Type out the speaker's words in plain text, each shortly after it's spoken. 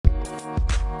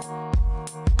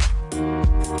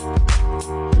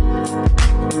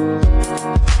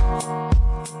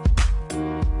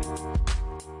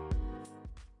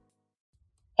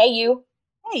Hey, you.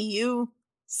 Hey, you.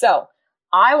 So,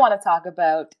 I want to talk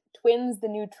about Twins, the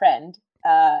New Trend,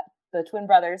 the twin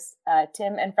brothers,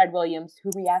 Tim and Fred Williams,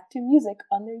 who react to music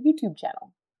on their YouTube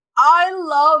channel. I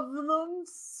love them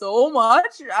so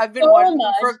much. I've been So watching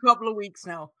them for much. a couple of weeks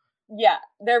now. Yeah,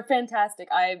 they're fantastic.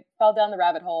 I fell down the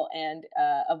rabbit hole and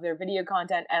of their video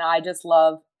content, and I just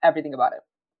love everything about it.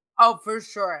 Oh, for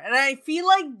sure. And I feel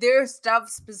like their stuff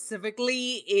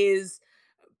specifically is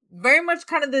very much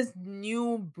kind of this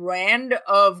new brand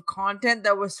of content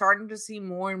that we're starting to see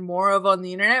more and more of on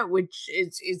the internet, which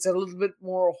it's a little bit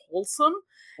more wholesome.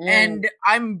 Mm.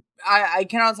 And I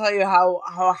cannot tell you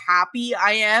how happy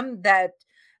I am that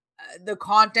the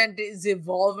content is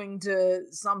evolving to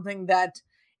something that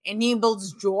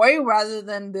enables joy rather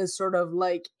than this sort of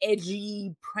like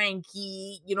edgy,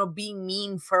 pranky, being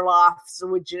mean for laughs,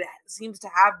 which it seems to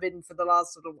have been for the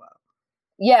last little while.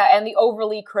 Yeah, and the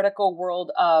overly critical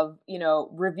world of,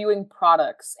 reviewing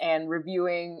products and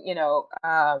reviewing,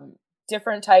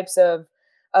 different types of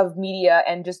media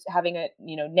and just having a,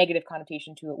 negative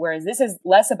connotation to it. Whereas this is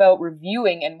less about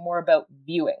reviewing and more about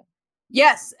viewing.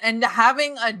 Yes, and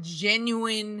having a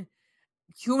genuine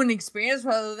human experience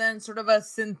rather than sort of a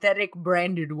synthetic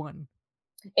branded one.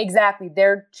 Exactly.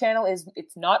 Their channel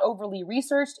it's not overly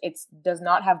researched. It does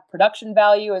not have production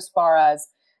value as far as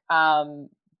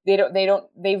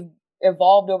they've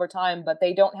evolved over time, but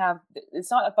they don't have it's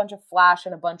not a bunch of flash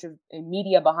and a bunch of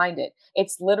media behind it.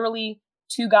 It's literally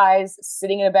two guys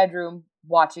sitting in a bedroom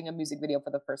watching a music video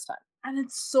for the first time. And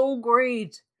it's so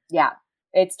great. Yeah.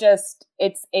 It's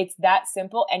that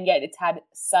simple, and yet it's had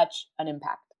such an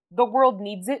impact. The world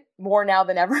needs it more now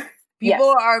than ever.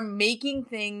 People are making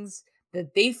things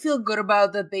that they feel good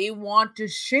about, that they want to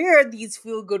share these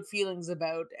feel good feelings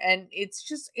about. And it's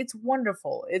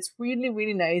wonderful. It's really,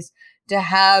 really nice to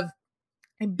have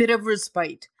a bit of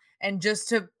respite and just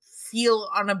to feel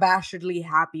unabashedly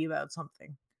happy about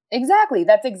something. Exactly.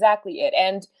 That's exactly it.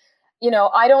 And,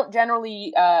 I don't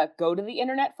generally go to the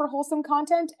internet for wholesome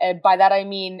content. And by that, I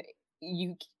mean,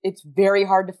 it's very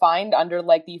hard to find under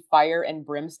like the fire and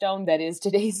brimstone that is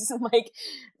today's like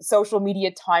social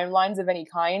media timelines of any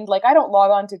kind. Like, I don't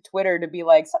log on to Twitter to be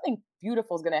like, something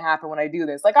beautiful is going to happen when I do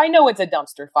this. Like, I know it's a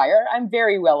dumpster fire. I'm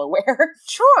very well aware.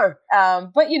 Sure.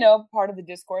 But, part of the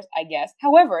discourse, I guess.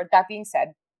 However, that being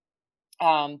said,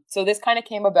 so this kind of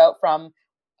came about from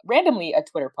randomly a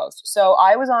Twitter post. So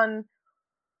I was on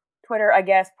Twitter, I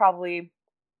guess, probably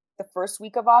the first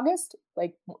week of August,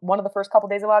 like one of the first couple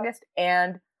days of August,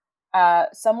 and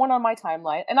someone on my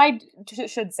timeline, and I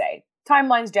should say,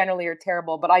 timelines generally are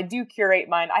terrible, but I do curate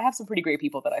mine. I have some pretty great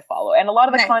people that I follow, and a lot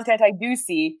of the content I do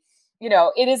see,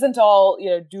 it isn't all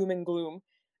doom and gloom,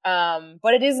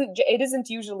 but it isn't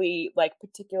usually like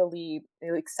particularly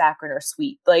like saccharine or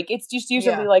sweet. Like it's just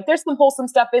usually like there's some wholesome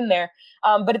stuff in there,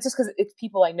 but it's just because it's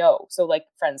people I know, so like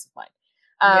friends of mine.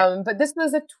 But this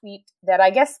was a tweet that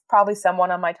I guess probably someone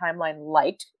on my timeline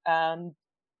liked,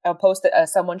 a post that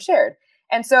someone shared.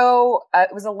 And so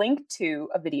it was a link to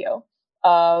a video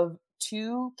of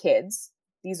two kids.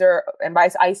 These are, and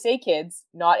I say kids,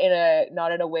 not in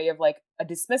a way of like a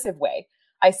dismissive way.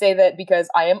 I say that because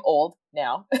I am old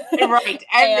now. Right.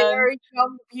 And they're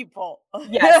young people.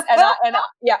 Yes.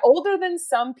 Yeah, older than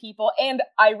some people. And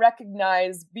I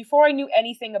recognize before I knew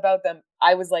anything about them,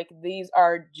 I was like, these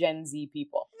are Gen Z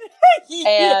people.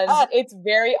 And it's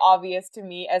very obvious to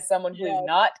me as someone who is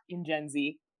not in Gen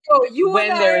Z. Oh, when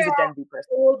there is a Gen Z person.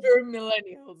 Older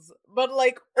millennials, but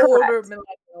like older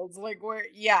millennials, like where,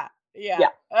 yeah.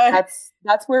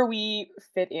 That's where we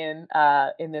fit in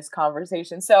this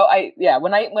conversation. So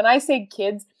when I say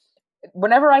kids,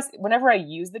 whenever I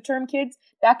use the term kids,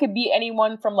 that could be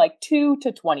anyone from like 2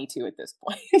 to 22 at this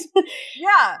point.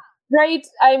 Yeah. Right?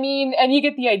 I mean, and you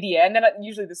get the idea, and then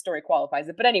usually the story qualifies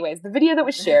it. But anyways, the video that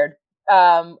was shared,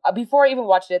 before I even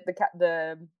watched it,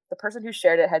 the person who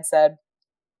shared it had said,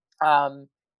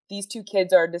 these two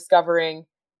kids are discovering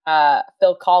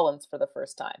Phil Collins for the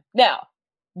first time. Now,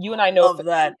 you and I know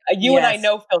that. And I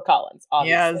know Phil Collins,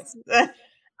 obviously. Yes.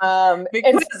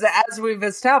 Because as we've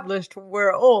established,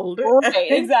 we're old. Right,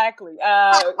 exactly.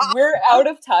 We're out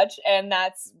of touch, and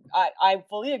I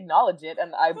fully acknowledge it,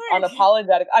 and I'm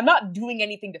unapologetic. I'm not doing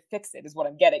anything to fix it, is what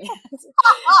I'm getting at.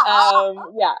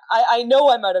 I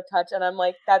know I'm out of touch, and I'm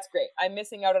like, that's great. I'm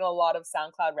missing out on a lot of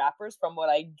SoundCloud rappers from what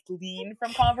I glean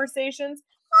from conversations.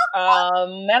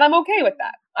 And I'm okay with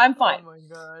that. I'm fine. Oh my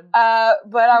god.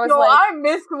 But I was I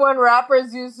missed when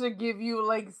rappers used to give you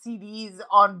like CDs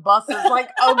on buses. Like,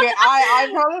 okay, I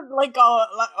kind of like,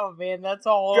 oh man, that's a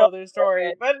whole other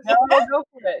story. But no, go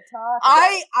for it.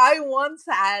 I once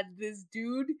had this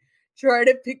dude try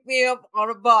to pick me up on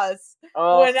a bus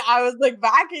when I was like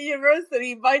back at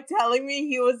university by telling me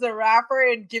he was a rapper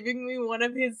and giving me one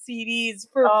of his CDs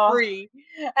for free.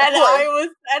 And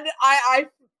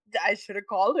I should have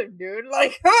called him, dude.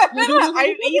 Like,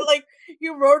 he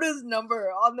wrote his number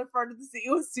on the front of the seat.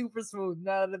 It was super smooth.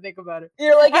 Now that I think about it,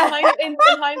 you're like, in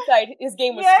hindsight, his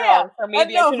game was strong. So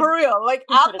maybe no, for real. Like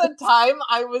at the time,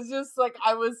 I was just like,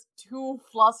 I was too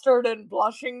flustered and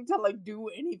blushing to like do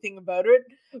anything about it.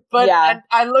 But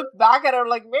I look back at it, I'm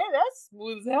like, man, that's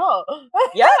smooth as hell.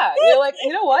 Yeah, you're like,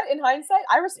 you know what? In hindsight,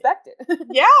 I respect it.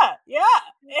 Yeah.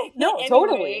 No, anyway,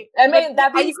 totally. I mean,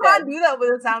 that being you can't do that with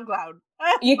a SoundCloud.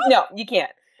 You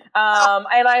can't.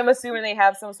 And I'm assuming they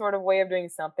have some sort of way of doing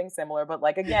something similar. But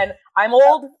like, again, I'm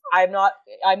old. I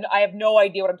have no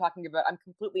idea what I'm talking about. I'm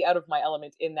completely out of my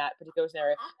element in that particular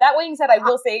scenario. That being said, I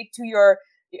will say to your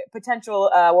potential,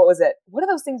 what was it? What are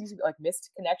those things used to be like missed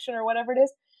connection or whatever it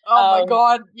is? Oh my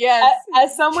God, yes.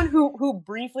 As someone who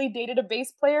briefly dated a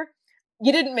bass player,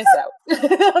 you didn't miss out.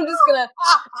 I'm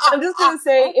just gonna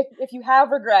say if you have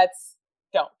regrets,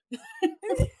 don't.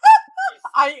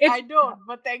 I don't,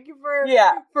 but thank you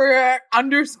for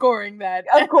underscoring that.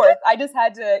 Of course, I just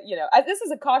had to, this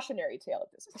is a cautionary tale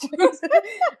at this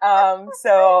point.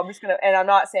 So I'm just gonna, and I'm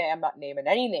not naming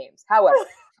any names. However,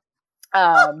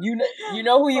 you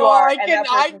know who you are,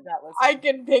 I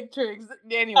can picture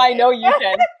anyway. I know you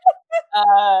can.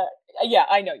 Yeah,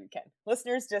 I know you can.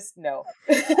 Listeners just know.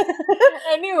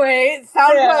 Anyway,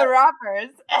 SoundCloud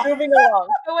rappers. Moving along.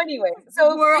 So anyway,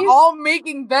 we're all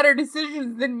making better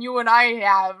decisions than you and I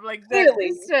have. Like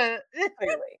clearly.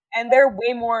 And they're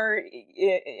way more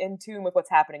in tune with what's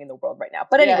happening in the world right now.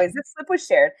 But anyways, this clip was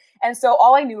shared. And so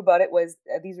all I knew about it was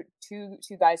these are two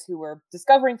guys who were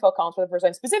discovering Phil Collins for the first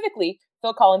time, specifically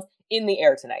Phil Collins in the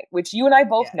Air Tonight, which you and I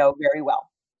both know very well.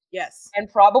 Yes. And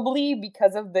probably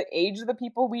because of the age of the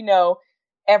people we know,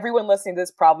 everyone listening to this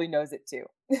probably knows it too.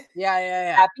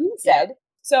 Yeah. That being said,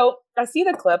 so I see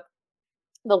the clip,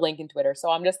 the link in Twitter. So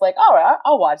I'm just like, all right,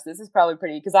 I'll watch this. It's probably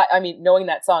pretty, because I mean, knowing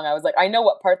that song, I was like, I know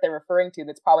what part they're referring to.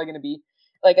 That's probably going to be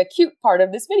like a cute part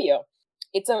of this video.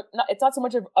 It's not so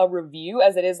much of a review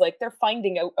as it is like they're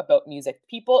finding out about music.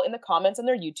 People in the comments on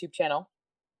their YouTube channel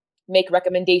make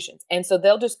recommendations. And so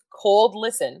they'll just cold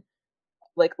listen,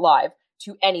 like live,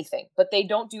 to anything, but they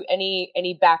don't do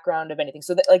any background of anything.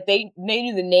 So that, like, they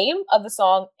knew the name of the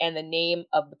song and the name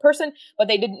of the person, but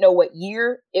they didn't know what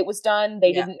year it was done.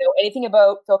 They didn't know anything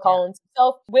about Phil Collins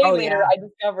himself. Way later, I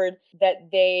discovered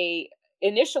that they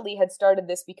initially had started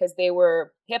this because they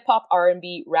were hip hop,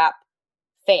 R&B, rap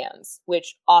fans,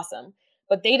 which awesome.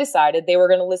 But they decided they were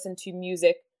going to listen to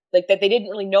music like that. They didn't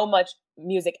really know much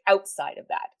music outside of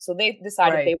that. So they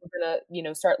decided they were going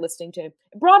to, start listening to,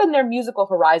 broaden their musical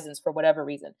horizons for whatever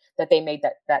reason that they made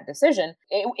that decision.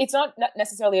 It's not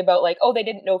necessarily about like, oh, they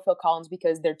didn't know Phil Collins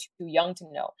because they're too young to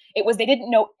know. It was, they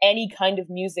didn't know any kind of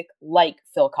music like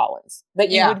Phil Collins that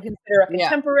you would consider a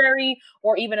contemporary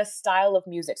or even a style of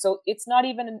music. So it's not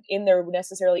even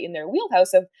necessarily in their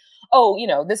wheelhouse of, oh,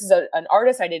 this is an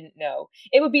artist I didn't know.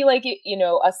 It would be like,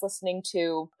 us listening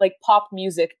to like pop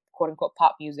music, quote unquote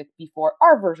pop music, before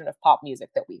our version of pop music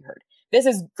that we heard. This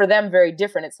is for them very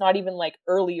different. It's not even like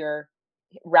earlier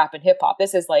rap and hip hop.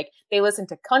 This is like they listen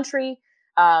to country.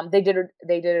 They did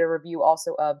a review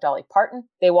also of Dolly Parton.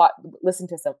 They listened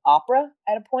to some opera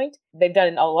at a point. They've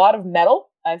done a lot of metal.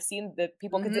 I've seen that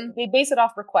people they base it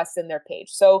off requests in their page.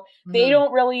 So they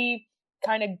don't really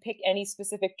kind of pick any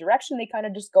specific direction. They kind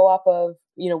of just go off of,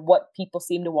 what people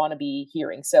seem to want to be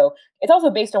hearing. So it's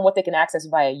also based on what they can access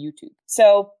via YouTube.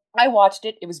 So I watched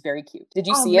it. It was very cute. Did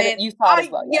you see it? You saw it as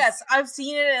well. Yes, I've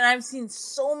seen it, and I've seen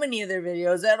so many of their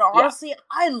videos. And honestly,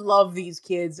 I love these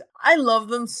kids. I love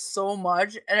them so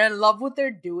much, and I love what they're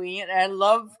doing, and I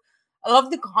love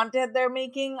the content they're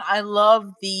making. I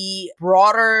love the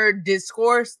broader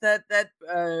discourse that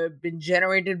been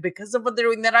generated because of what they're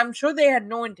doing, that I'm sure they had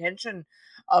no intention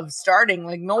of starting.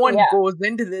 Like, no one goes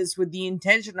into this with the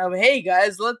intention of, hey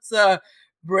guys, let's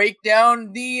break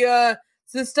down the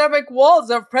systemic walls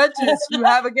of prejudice you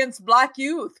have against Black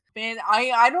youth. Man,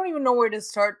 I don't even know where to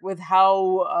start with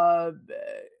how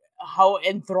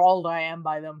enthralled I am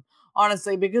by them,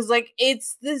 honestly, because like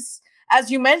it's this,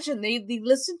 as you mentioned, they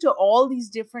listen to all these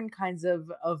different kinds of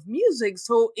music,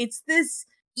 so it's this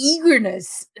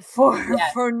eagerness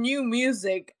for new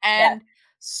music, and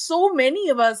so many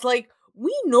of us, like,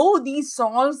 we know these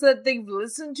songs that they've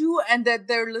listened to and that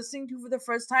they're listening to for the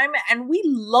first time, and we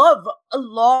love a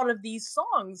lot of these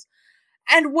songs.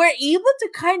 And we're able to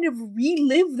kind of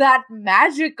relive that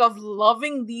magic of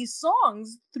loving these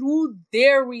songs through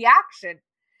their reaction.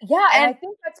 Yeah, and I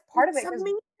think that's part of it. It's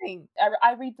amazing. amazing.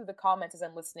 I read through the comments as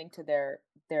I'm listening to their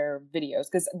videos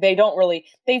because they don't really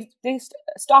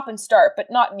stop and start, but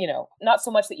not not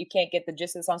so much that you can't get the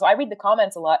gist of the song. So I read the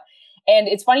comments a lot, and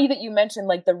it's funny that you mentioned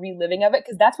like the reliving of it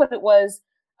because that's what it was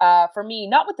for me.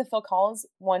 Not with the Phil Collins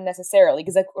one necessarily,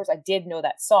 because of course I did know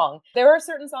that song. There are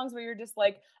certain songs where you're just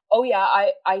like, oh yeah,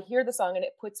 I hear the song and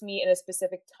it puts me in a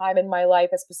specific time in my life,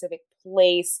 a specific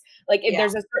place. Like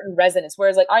there's a certain resonance.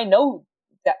 Whereas like I know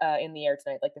In the Air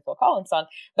Tonight, like the Phil Collins song.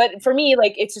 But for me,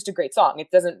 like it's just a great song.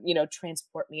 It doesn't,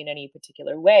 transport me in any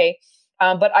particular way.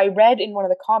 But I read in one of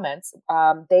the comments,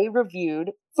 they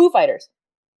reviewed Foo Fighters.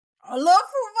 I love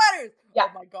Foo Fighters. Yeah.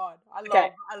 Oh my god,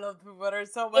 Okay. I love Foo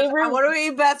Fighters so much. I want to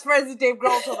be best friends with Dave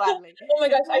Grohl so badly. Oh my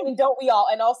gosh, I mean, don't we all?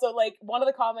 And also, like, one of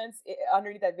the comments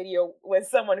underneath that video was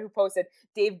someone who posted,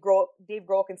 Dave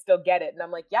Grohl can still get it. And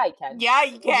I'm like, yeah, he can. Yeah,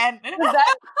 he can. Did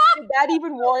that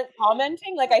even warrant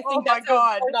commenting? Like, I think that's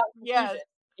god. Yes.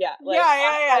 Yeah, like,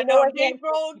 yeah. I know Dave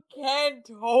Grohl can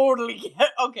totally get.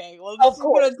 Okay, well, this is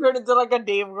gonna turn into like a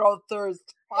Dave Grohl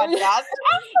thirst podcast.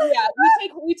 Yeah,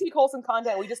 we take wholesome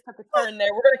content. We just took a turn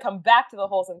there. We're gonna come back to the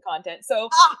wholesome content. So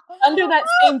under that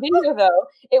same video, though,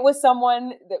 it was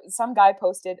some guy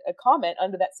posted a comment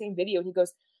under that same video. He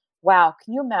goes, "Wow,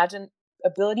 can you imagine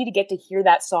ability to get to hear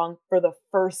that song for the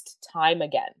first time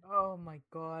again?" Oh my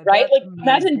god! Right? Like, amazing.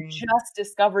 imagine just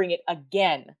discovering it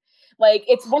again. Like,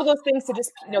 it's one of those things to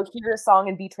just hear a song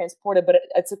and be transported, but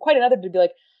it's quite another to be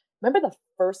like, remember the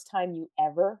first time you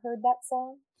ever heard that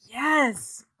song?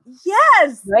 Yes.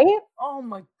 Right? Oh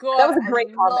my god, that was a great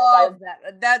comment. Love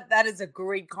that is a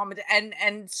great comment,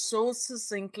 and so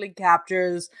succinctly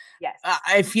captures. Yes,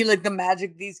 I feel like the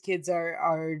magic these kids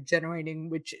are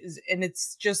generating, which is, and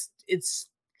it's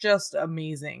just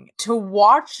amazing to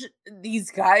watch these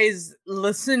guys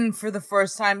listen for the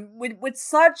first time with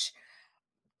such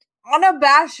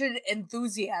unabashed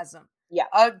enthusiasm. Yeah,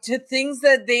 to things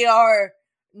that they are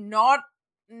not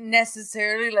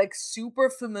necessarily like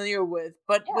super familiar with,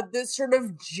 but with this sort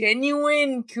of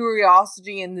genuine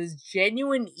curiosity and this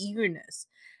genuine eagerness.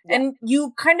 And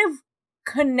you kind of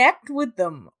connect with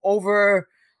them over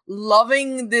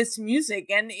loving this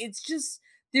music, and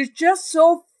they're just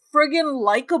so friggin'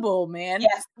 likable, man.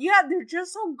 Yes. Yeah, they're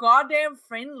just so goddamn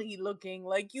friendly looking.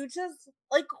 Like, you just,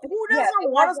 like, who doesn't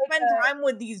want to spend time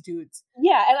with these dudes?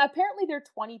 Yeah, and apparently they're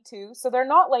 22, so they're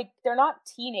not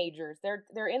teenagers.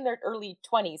 They're in their early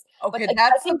 20s. Okay, but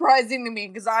that's surprising to me,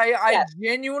 because I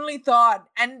genuinely thought,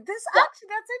 and this actually,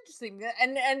 that's interesting,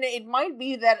 and it might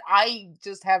be that I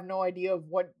just have no idea of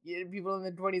what people in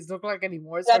their 20s look like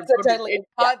anymore. So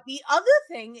the other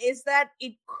thing is that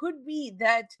it could be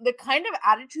that the kind of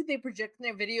attitude they project in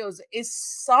their videos is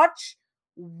such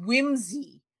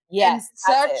whimsy. Yes,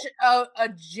 and such a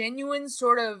genuine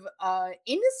sort of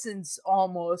innocence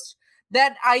almost,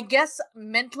 that I guess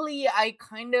mentally I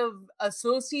kind of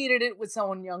associated it with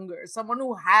someone younger, someone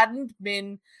who hadn't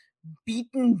been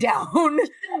beaten down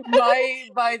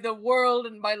by the world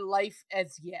and by life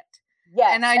as yet.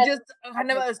 Yeah, and I just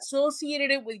kind of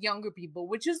associated it with younger people,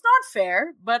 which is not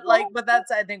fair, but but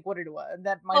that's, I think, what it was.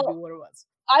 That might be what it was.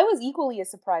 I was equally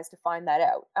as surprised to find that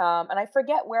out. And I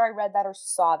forget where I read that or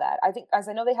saw that. I think, as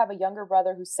I know, they have a younger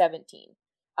brother who's 17.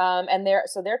 And they're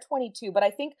 22. But I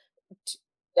think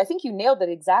you nailed it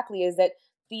exactly, is that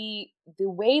the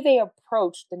way they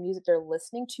approach the music they're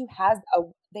listening to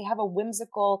they have a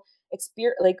whimsical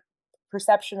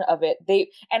perception of it.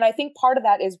 And I think part of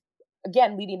that is,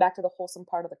 again, leading back to the wholesome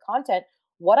part of the content.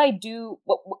 When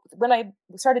I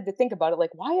started to think about it,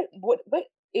 like,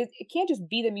 it can't just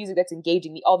be the music that's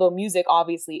engaging me, although music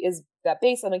obviously is that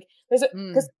base. I'm like, because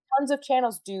tons of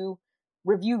channels do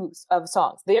reviews of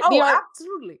songs. They are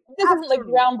absolutely. This isn't like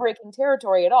groundbreaking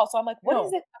territory at all. So I'm like, what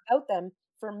is it about them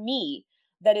for me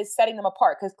that is setting them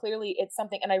apart? Because clearly it's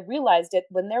something, and I realized it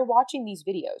when they're watching these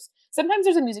videos. Sometimes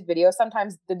there's a music video,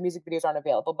 sometimes the music videos aren't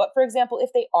available. But for example,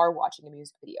 if they are watching a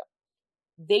music video,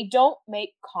 they don't make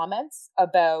comments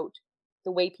about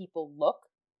the way people look.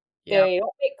 They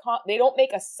don't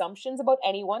make assumptions about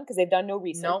anyone because they've done no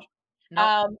research.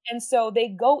 Nope. And so they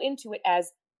go into it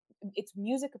as it's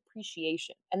music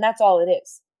appreciation, and that's all it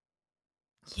is.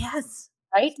 Yes.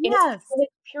 Right? Yes. In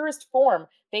its purest form.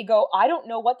 They go, I don't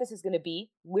know what this is going to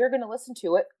be. We're going to listen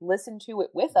to it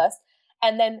with us.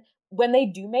 And then when they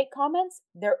do make comments,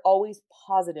 they're always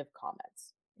positive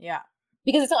comments. Yeah.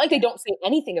 Because it's not like they don't say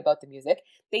anything about the music.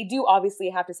 They do obviously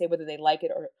have to say whether they like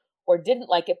it or didn't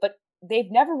like it, but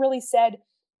they've never really said,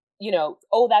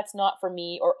 oh, that's not for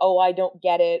me, or, oh, I don't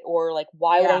get it, or like,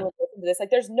 why would anyone listen to this? Like,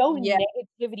 there's no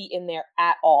negativity in there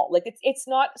at all. Like, it's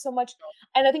not so much,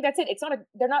 and I think that's it. It's not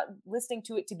they're not listening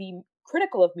to it to be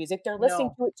critical of music. They're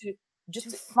listening to it to just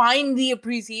to find the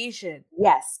appreciation.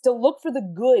 yes, to look for the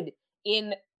good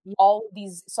in all of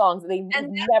these songs that they've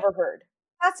And never heard.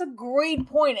 that's a great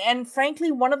point. And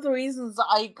frankly, one of the reasons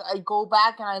I go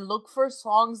back and I look for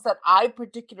songs that I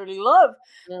particularly love,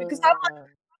 because I'm like, Mm.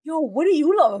 yo, what do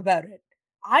you love about it?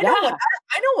 I know what Yeah,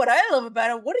 I know what I love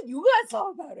about it. What do you guys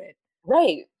love about it?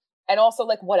 right. And also,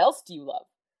 like, what else do you love?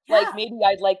 Like, Yeah. maybe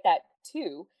I'd like that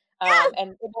too. Yes.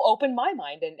 And it will open my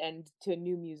mind and to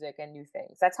new music and new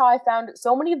things. That's how I found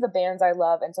so many of the bands I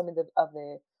love and so many of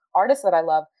the artists that I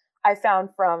love, I found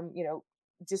from,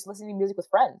 just listening to music with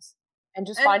friends and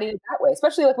just And finding it that way,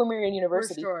 especially like when we were in for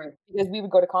university too, sure. because we would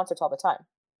go to concerts all the time.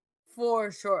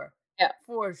 For sure. Yeah.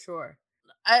 For sure.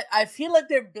 I feel like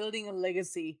they're building a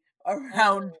legacy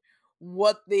around Mm,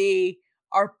 what they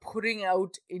are putting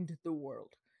out into the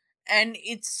world. And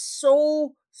it's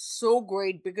so, so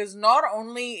great because not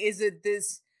only is it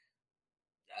this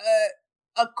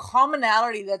a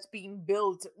commonality that's being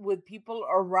built with people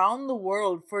around the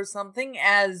world for something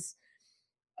as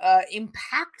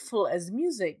impactful as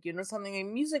music, something like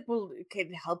music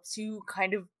it helps you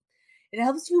kind of, it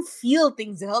helps you feel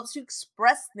things, it helps you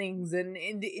express things, and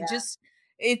it yeah. just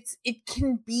it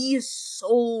can be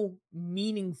so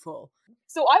meaningful.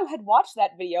 So I had watched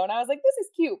that video and I was like, this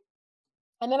is cute.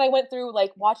 And then I went through,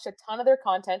 like, watched a ton of their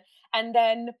content, and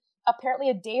then apparently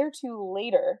a day or two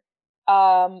later,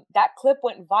 that clip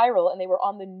went viral and they were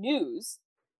on the news.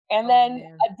 And Oh then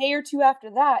man, a day or two after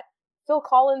that, Phil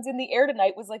Collins in the Air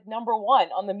Tonight was like number one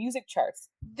on the music charts.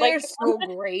 they're Like so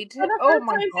great. for the Oh first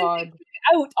my time since they god.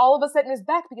 came out, all of a sudden is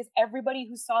back because everybody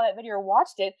who saw that video or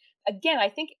watched it, again, I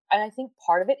think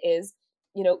part of it is,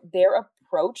 their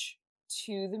approach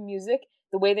to the music,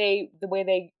 the way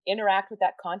they interact with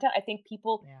that content. I think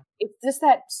people, Yeah. it's just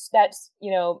that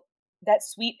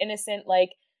sweet innocent,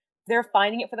 like, they're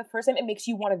finding it for the first time. It makes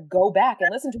you want to go back and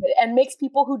listen to it and makes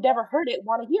people who never heard it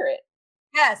want to hear it.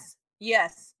 Yes,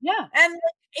 yes. Yeah. And like,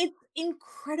 it's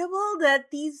incredible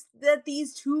that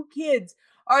these two kids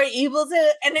are able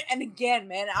to, and again,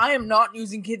 man, I am not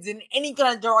using kids in any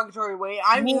kind of derogatory way.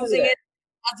 I'm Me using neither. it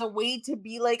as a way to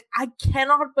be like, I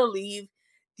cannot believe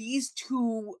these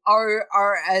two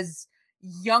are as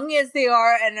young as they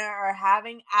are and are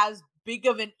having as big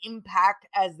of an impact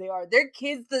as they are. They're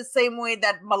kids the same way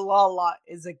that Malala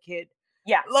is a kid.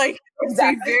 Yes. Like, let's be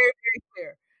Exactly. very, very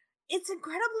clear. It's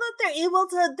incredible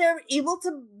that they're able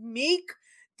to make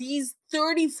these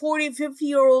 30, 40,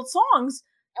 50-year-old songs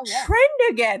Oh yeah.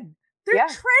 trend again. They're Yeah.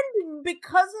 trending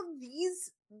because of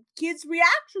these kids'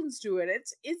 reactions to it.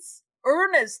 It's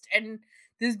earnest and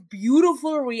this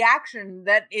beautiful reaction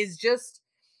that is just,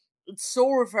 it's so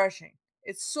refreshing.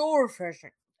 It's so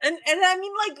refreshing. And I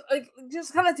mean, like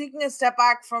just kind of taking a step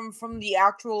back from the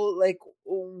actual, like,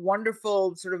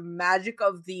 wonderful sort of magic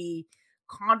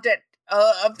content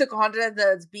of the content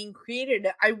that's being created.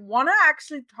 I want to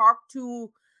actually talk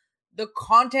to the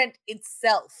content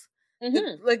itself. The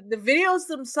Mhm. Like the videos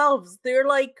themselves, they're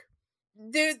like,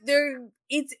 they're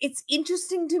it's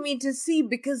interesting to me to see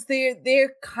because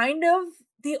they're kind of,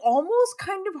 they almost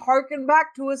kind of harken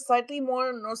back to a slightly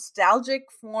more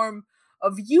nostalgic form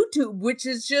of YouTube, which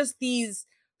is just these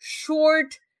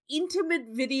short,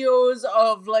 intimate videos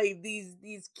of like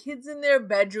these kids in their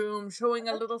bedroom showing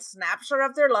a Mhm. little snapshot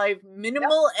of their life, Yep.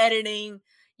 minimal editing.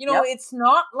 Yep. It's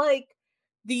not like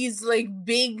these like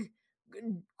big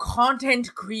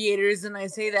content creators, and I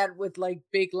say that with like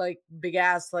big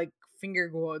ass like finger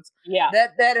quotes, Yeah.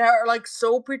 that are like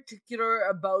so particular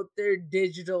about their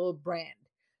digital brand.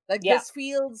 Like, Yeah. this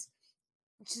feels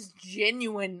just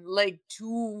genuine, like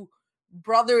two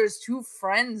brothers, two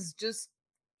friends just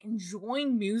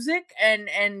enjoying music, and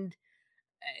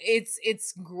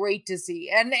it's great to see.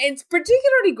 And it's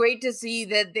particularly great to see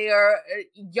that they are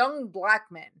young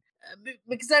black men.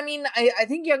 Because I mean, I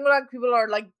think young black people are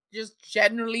like just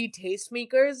generally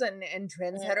tastemakers and Mhm.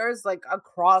 trendsetters like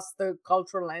across the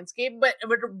cultural landscape, but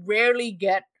rarely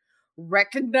get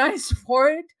recognized for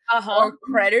it Uh-huh. or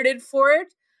credited for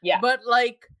it. Yeah. But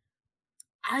like,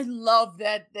 I love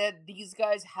that these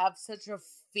guys have such a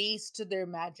face to their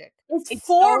magic. It's It's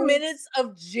 4 minutes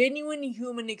of genuine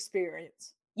human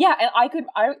experience. yeah,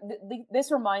 and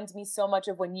this reminds me so much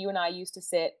of when you and I used to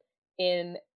sit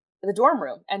in the dorm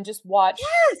room and just watch,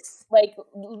 Yes. like,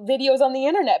 videos on the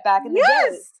internet back in the day,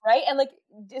 Yes. right? And, like,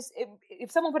 just if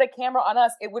someone put a camera on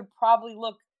us, it would probably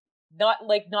look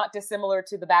not dissimilar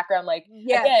to the background, like,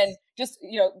 again, Yes. just,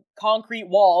 concrete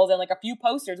walls and, like, a few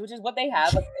posters, which is what they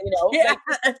have, like, like,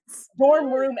 Yes.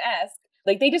 dorm room-esque.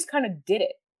 Like, they just kinda did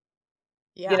it,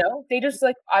 you Yeah. know? They just,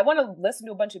 like, "I wanna listen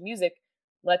to a bunch of music,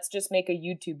 let's just make a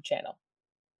YouTube channel."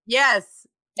 Yes.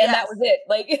 And that was Yes. it.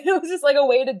 Like, it was just like a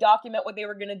way to document what they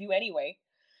were going to do anyway.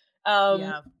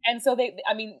 Yeah. And so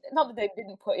I mean, not that they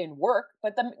didn't put in work,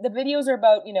 but the videos are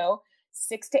about,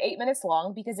 6 to 8 minutes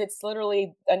long because it's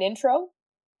literally an intro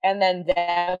and then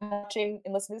them watching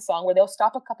and listening to the song where they'll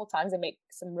stop a couple times and make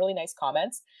some really nice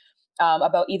comments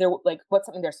about either like what's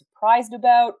something they're surprised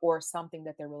about or something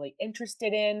that they're really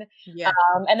interested in. Yeah.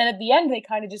 And then at the end, they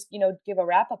kind of just, give a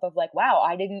wrap up of like, wow,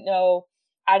 I didn't know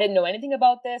anything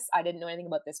about this. I didn't know anything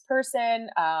about this person.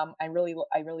 I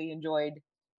really enjoyed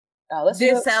listening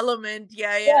to This element,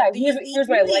 yeah. yeah, here's Even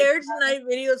what I the like Air Tonight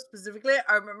video specifically,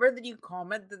 I remember that you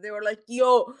comment that they were like,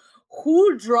 "Yo,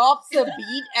 who drops a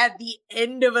beat at the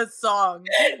end of a song?"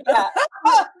 yeah,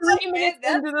 Like, 3 man, minutes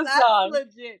into the that's song.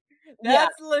 legit. Yeah,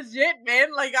 That's legit,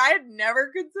 man. Like I had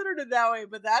never considered it that way,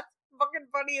 but that's fucking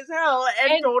funny as hell and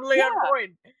and totally on yeah,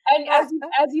 point. and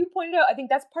as you pointed out, I think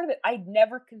that's part of it. I'd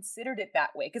never considered it that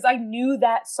way because I knew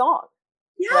that song,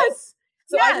 right? Yes,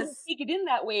 So I didn't yes. take it in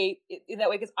that way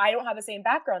because I don't have the same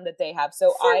background that they have.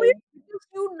 So For real, because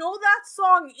you know that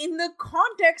song in the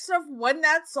context of when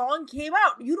that song came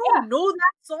out. You yeah, don't know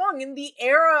that song in the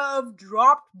era of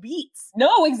dropped beats.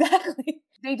 no, exactly.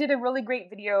 They did a really great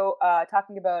video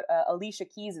talking about Alicia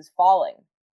Keys is Falling.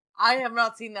 I have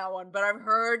not seen that one, but I've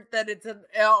heard that it's a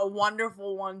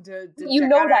wonderful one to You check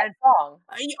know out. that And song.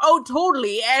 oh,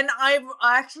 totally. And I've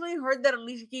actually heard that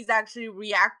Alicia Keys actually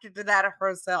reacted to that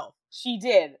herself. She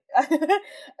did.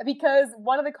 Because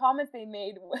one of the comments they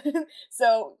made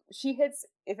so she hits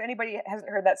if anybody hasn't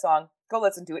heard that song, go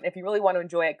listen to it. If you really want to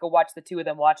enjoy it, go watch the two of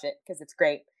them watch it because it's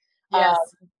great. Um, Yes.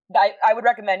 I would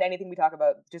recommend anything we talk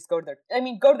about, just go to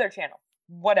their channel.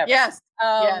 Whatever. Yes.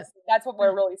 Yes. That's what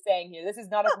we're really saying here. This is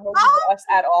not a promotion to us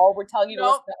at all. We're telling you to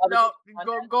listen No, to other no. people's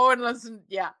Go content. go and listen.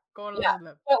 Yeah. Go and Yeah. listen to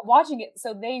them. But watching it,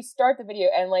 so they start the video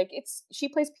and like she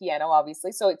plays piano,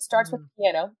 obviously. So it starts with Mhm.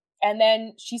 piano and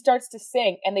then she starts to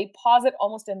sing and they pause it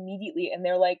almost immediately and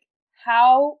they're like,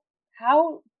 how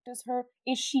does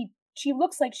she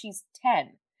looks like she's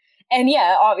 10. And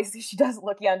yeah, obviously she doesn't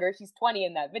look younger. She's 20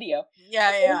 in that video. Yeah,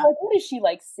 And I'm yeah. like, what is she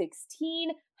like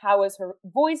 16? How is her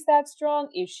voice that strong?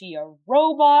 Is she a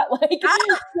robot? Like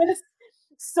just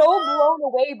so blown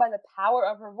away by the power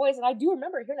of her voice. And I do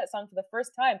remember hearing that song for the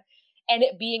first time and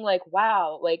it being like,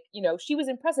 wow, like, she was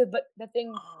impressive. But the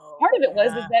thing Oh, part of it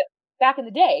was yeah. that back in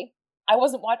the day, I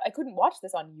couldn't watch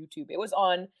this on YouTube. It was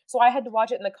on so I had to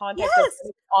watch it in the context of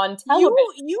Yes. on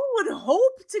television. You would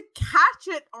hope to catch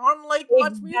it on like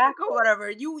Much Music Exactly. or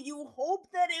whatever. You hope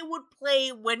that it would play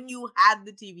when you had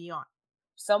the TV on.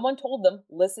 Someone told them,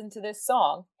 listen to this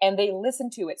song, and they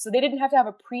listened to it. So they didn't have to have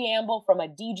a preamble from a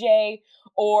DJ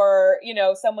or,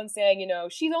 someone saying,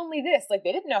 she's only this. Like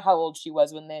they didn't know how old she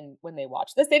was when they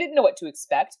watched this. They didn't know what to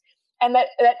expect. And that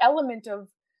element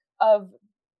of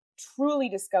truly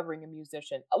discovering a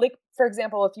musician. Like, for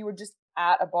example, if you were just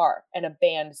at a bar and a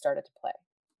band started to play.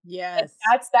 Yes.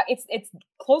 It's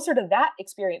closer to that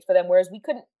experience for them, whereas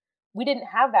we didn't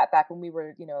have that back when we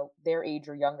were, their age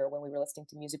or younger when we were listening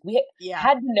to music. We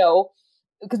had to know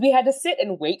because we had to sit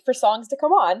and wait for songs to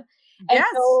come on. And Yes.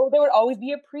 so there would always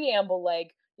be a preamble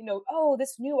like, oh,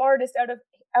 this new artist out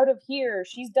of here,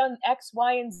 she's done X,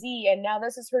 Y, and Z, and now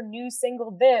this is her new single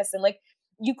this. And like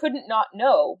you couldn't not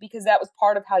know because that was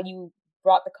part of how you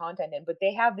brought the content in. But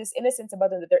they have this innocence about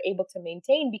them that they're able to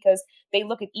maintain because they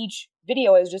look at each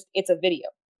video as just it's a video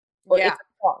or it's a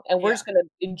song. And we're just gonna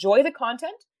enjoy the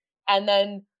content and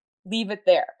then leave it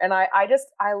there. And I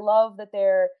love that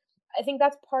I think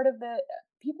that's part of the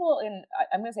people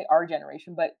I'm going to say our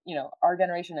generation, but our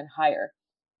generation and higher,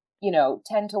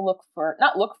 tend to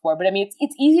not look for, but I mean,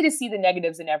 it's easy to see the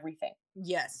negatives in everything.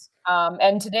 Yes.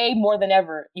 And today more than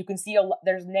ever, you can see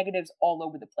there's negatives all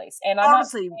over the place. And I'm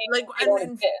honestly, like,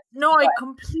 no, I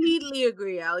completely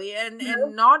agree, Ali, and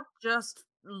not just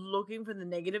looking for the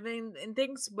negative in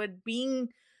things, but being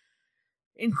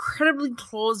incredibly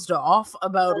closed off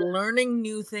about learning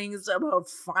new things, about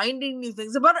finding new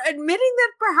things, about admitting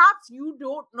that perhaps you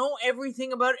don't know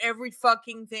everything about every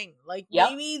fucking thing. Like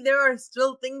maybe there are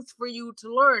still things for you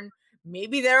to learn.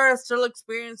 Maybe there are still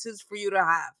experiences for you to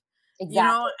have.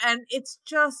 Exactly. And it's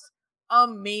just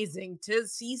amazing to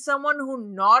see someone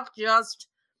who not just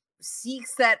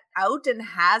seeks that out and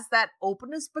has that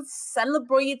openness, but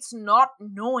celebrates not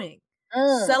knowing.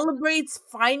 Celebrates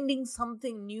finding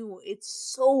something new.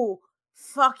 It's so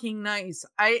fucking nice.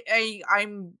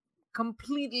 I'm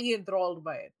completely enthralled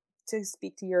by it. To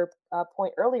speak to your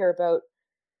point earlier about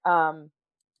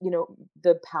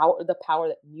the power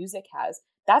that music has,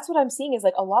 that's what I'm seeing is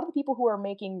like a lot of the people who are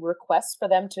making requests for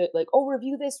them to like, oh,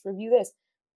 review this,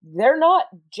 they're not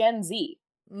Gen Z.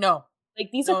 No, like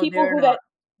these are people who that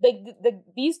like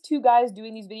these two guys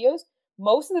doing these videos,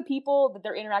 most of the people that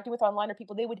they're interacting with online are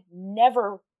people they would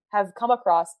never have come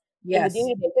across in the Yes.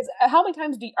 day-to-day. Because how many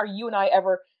times are you and I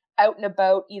ever out and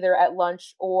about, either at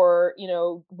lunch or, you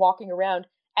know, walking around,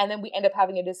 and then we end up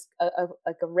having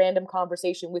like a random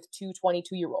conversation with two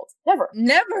 22-year-olds? Never.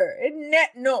 Never.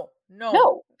 No.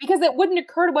 No, because it wouldn't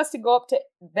occur to us to go up to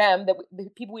them, the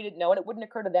people we didn't know, and it wouldn't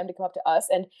occur to them to come up to us.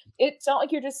 And it's not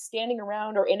like you're just standing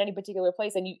around or in any particular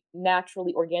place and you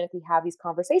naturally, organically have these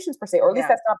conversations per se, or at least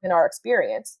that's not been our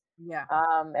experience. Yeah.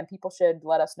 And people should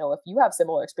let us know if you have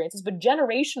similar experiences. But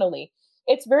generationally,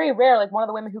 it's very rare. Like one of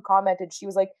the women who commented, she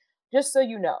was like, "Just so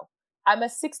you know, I'm a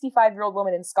 65-year-old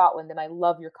woman in Scotland and I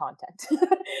love your content."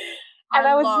 And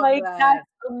I was like, that's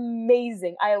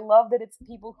amazing. I love that it's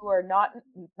people who are not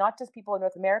just people in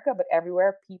North America, but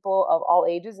everywhere, people of all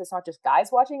ages. It's not just guys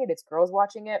watching it, it's girls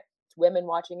watching it, it's women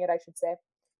watching it, I should say.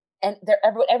 And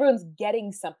everyone's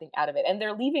getting something out of it. And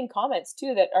they're leaving comments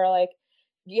too that are like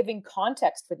giving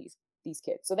context for these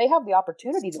kids. So they have the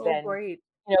opportunity to then, great.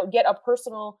 you know, get a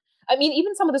personal, I mean,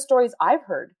 even some of the stories I've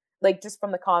heard, like just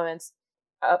from the comments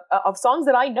of songs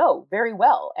that I know very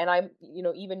well. And I'm, you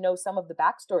know, even know some of the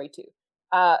backstory too.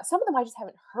 Some of them I just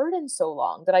haven't heard in so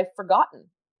long that I've forgotten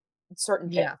certain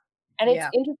things. And it's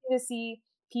interesting to see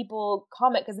people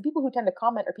comment, because the people who tend to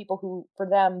comment are people who, for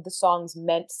them, the songs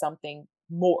meant something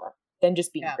more than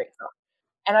just being a great song.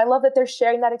 And I love that they're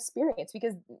sharing that experience,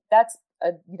 because that's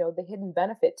you know, the hidden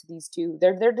benefit to these two.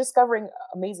 They're discovering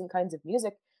amazing kinds of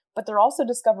music, but they're also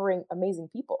discovering amazing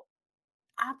people.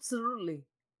 Absolutely.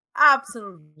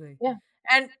 Yeah.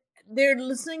 And they're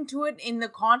listening to it in the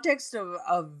context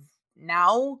of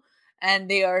now, and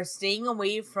they are staying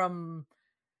away from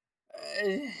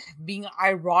being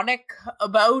ironic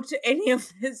about any of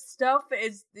this stuff.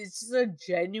 It's just a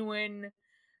genuine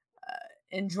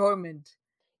enjoyment.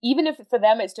 Even if for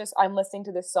them it's just, I'm listening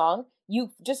to this song,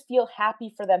 you just feel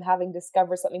happy for them having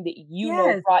discovered something that you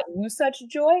know brought you such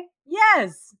joy.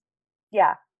 Yes.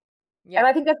 Yeah. And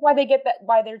I think that's why they get that,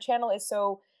 why their channel is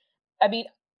so, I mean,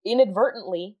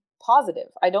 inadvertently positive.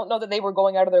 I don't know that they were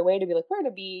going out of their way to be like, we're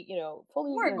going to be, you know,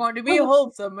 fully. We're going to be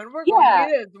wholesome, and we're going to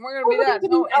be this, and we're going to be that.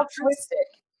 No, altruistic.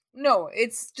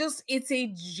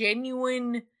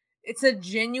 It's a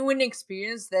genuine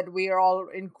experience that we are all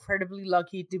incredibly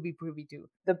lucky to be privy to.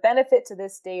 The benefit to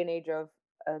this day and age of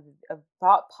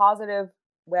positive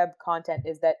web content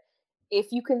is that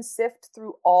if you can sift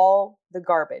through all the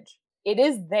garbage, it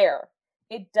is there.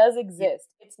 It does exist.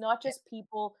 It's not just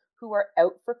people who are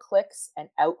out for clicks and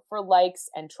out for likes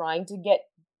and trying to get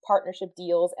partnership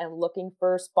deals and looking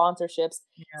for sponsorships.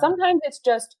 Sometimes it's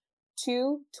just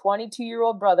two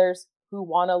 22-year-old brothers who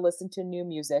want to listen to new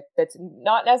music that's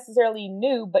not necessarily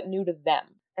new, but new to them.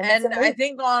 And I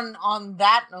think on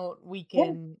that note, we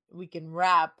can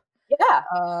wrap. Yeah.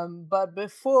 But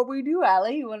before we do,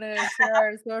 Ali, you want to share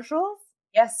our socials?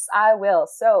 Yes, I will.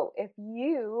 So if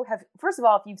you have, first of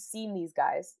all, if you've seen these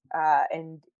guys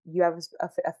and you have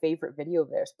a favorite video of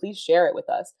theirs, please share it with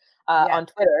us on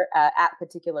Twitter at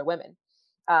Particular Women.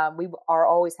 We are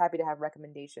always happy to have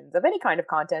recommendations of any kind of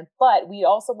content, but we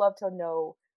also love to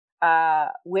know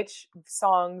which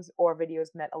songs or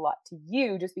videos meant a lot to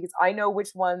you, just because I know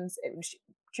which ones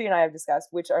Tree and I have discussed,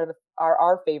 which are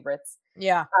our favorites.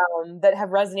 That have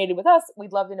resonated with us.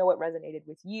 We'd love to know what resonated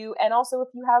with you. And also if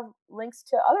you have links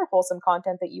to other wholesome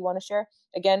content that you want to share,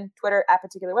 again, Twitter at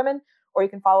Particular Women, or you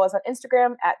can follow us on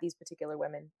Instagram at These Particular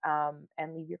Women,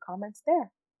 and leave your comments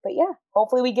there. But yeah,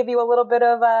 hopefully we give you a little bit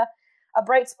of a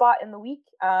bright spot in the week.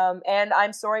 And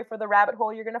I'm sorry for the rabbit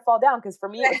hole you're going to fall down, because for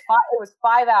me, it was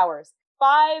 5 hours.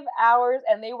 5 hours,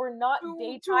 and they were not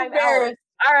daytime hours.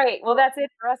 All right, well, that's it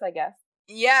for us, I guess.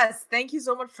 Yes, thank you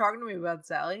so much for talking to me about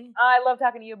Sally. I love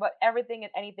talking to you about everything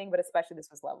and anything, but especially this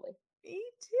was lovely. Me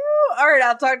too. All right,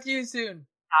 I'll talk to you soon.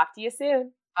 Talk to you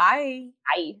soon. Bye.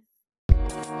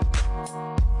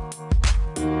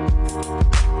 Bye.